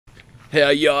How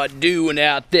y'all doing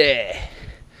out there?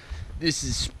 This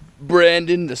is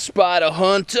Brandon, the spider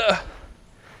hunter,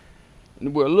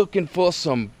 and we're looking for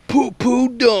some poo-poo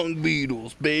dung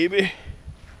beetles, baby.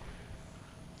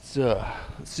 So,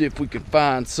 let's see if we can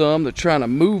find some. They're trying to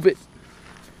move it.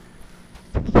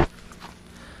 They're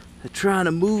trying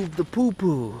to move the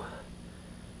poo-poo.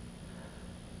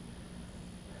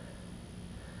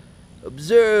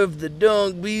 Observe the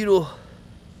dung beetle.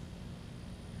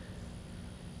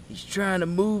 He's trying to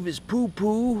move his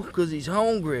poo-poo because he's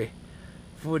hungry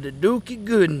for the dookie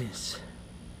goodness.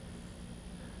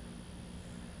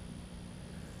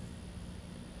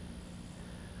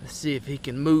 Let's see if he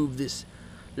can move this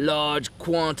large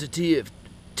quantity of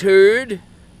turd.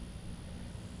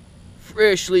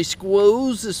 Freshly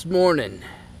squozed this morning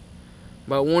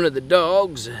by one of the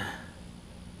dogs.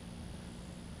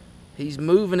 He's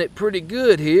moving it pretty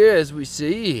good here, as we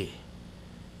see.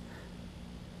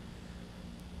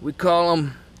 We call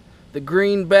them the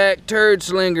greenback turd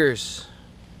slingers.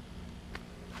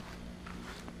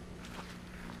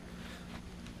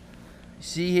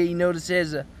 See here, you notice it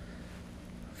has a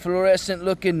fluorescent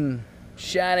looking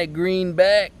shiny green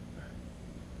back.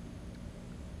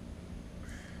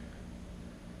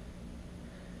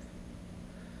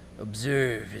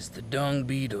 Observe as the dung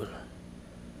beetle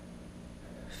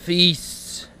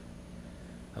feasts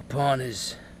upon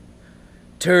his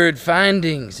turd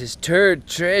findings, his turd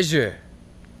treasure.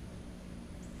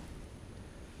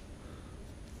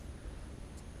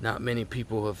 Not many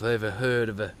people have ever heard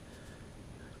of a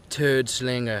turd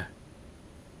slinger,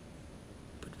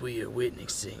 but we are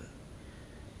witnessing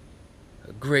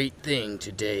a great thing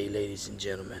today, ladies and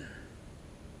gentlemen.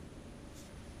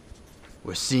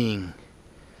 We're seeing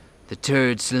the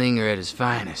turd slinger at his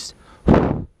finest,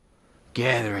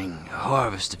 gathering a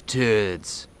harvest of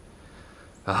turds.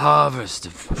 A harvest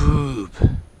of poop.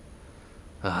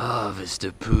 A harvest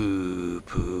of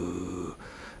poo-poo.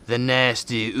 The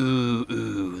nasty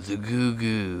ooh-ooh, the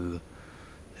goo-goo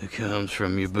that comes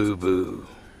from your boo-boo.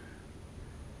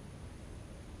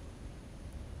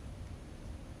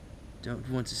 Don't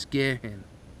want to scare him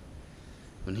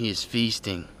when he is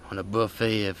feasting on a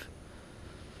buffet of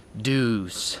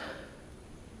dews.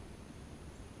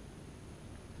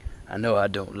 I know I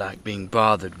don't like being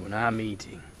bothered when I'm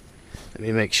eating. Let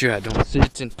me make sure I don't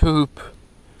sit and poop.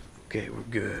 Okay, we're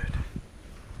good.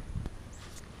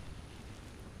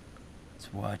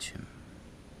 Let's watch him.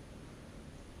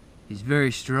 He's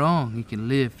very strong. He can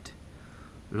lift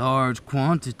large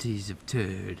quantities of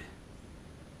turd.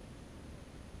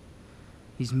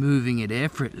 He's moving it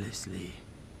effortlessly.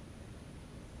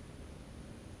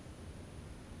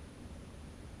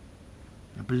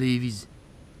 I believe he's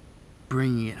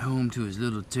bringing it home to his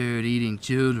little turd-eating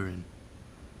children.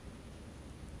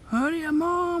 Honey,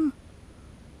 Mom,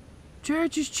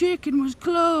 Church's chicken was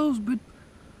closed, but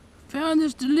found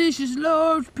this delicious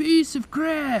large piece of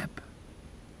crab.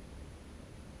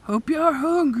 Hope you are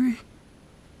hungry.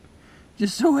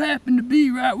 Just so happened to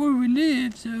be right where we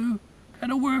live, so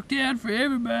kinda worked out for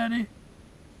everybody.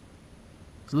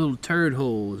 This little turd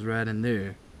hole is right in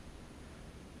there.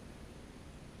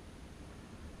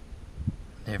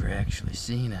 Never actually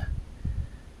seen a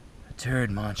turd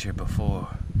muncher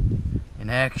before in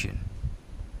action.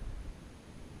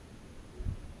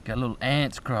 Got little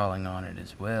ants crawling on it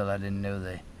as well. I didn't know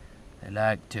they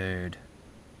like turd.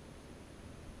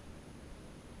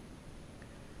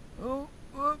 Oh,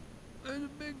 there's a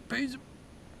big piece of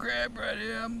crab right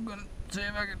here. I'm gonna see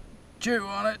if I can chew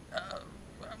on it.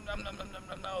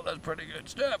 No, that's pretty good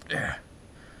stuff there.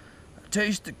 I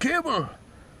taste the kibble.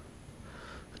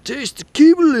 I taste the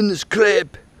kibble in this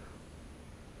crab.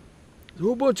 There's a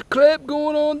whole bunch of crap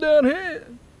going on down here.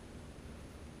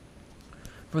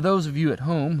 For those of you at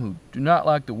home who do not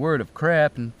like the word of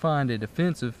crap and find it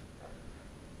offensive,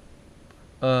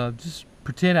 just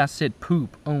pretend I said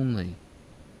poop only.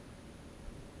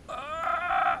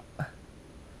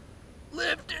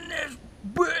 Lifting this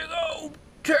big old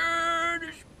turd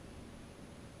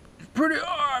is pretty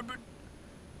hard, but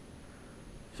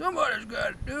somebody's got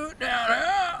to do it down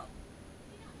here.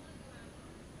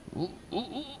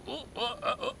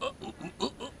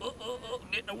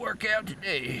 Getting a workout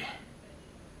today.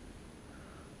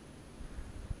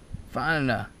 Finding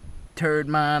a turd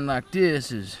mine like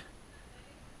this is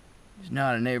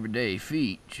not an everyday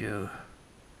feat, so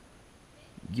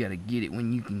you gotta get it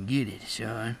when you can get it,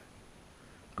 son.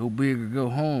 Go big or go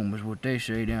home is what they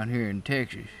say down here in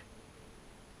Texas.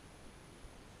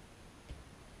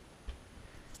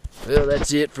 Well,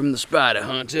 that's it from the spider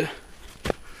hunter.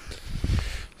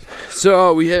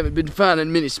 So we haven't been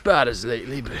finding many spiders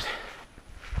lately, but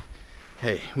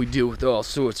hey, we deal with all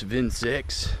sorts of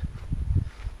insects.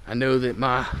 I know that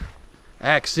my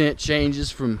accent changes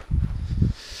from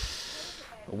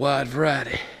a wide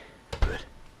variety, but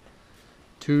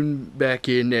tune back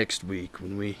in next week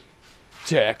when we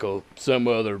tackle some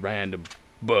other random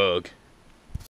bug.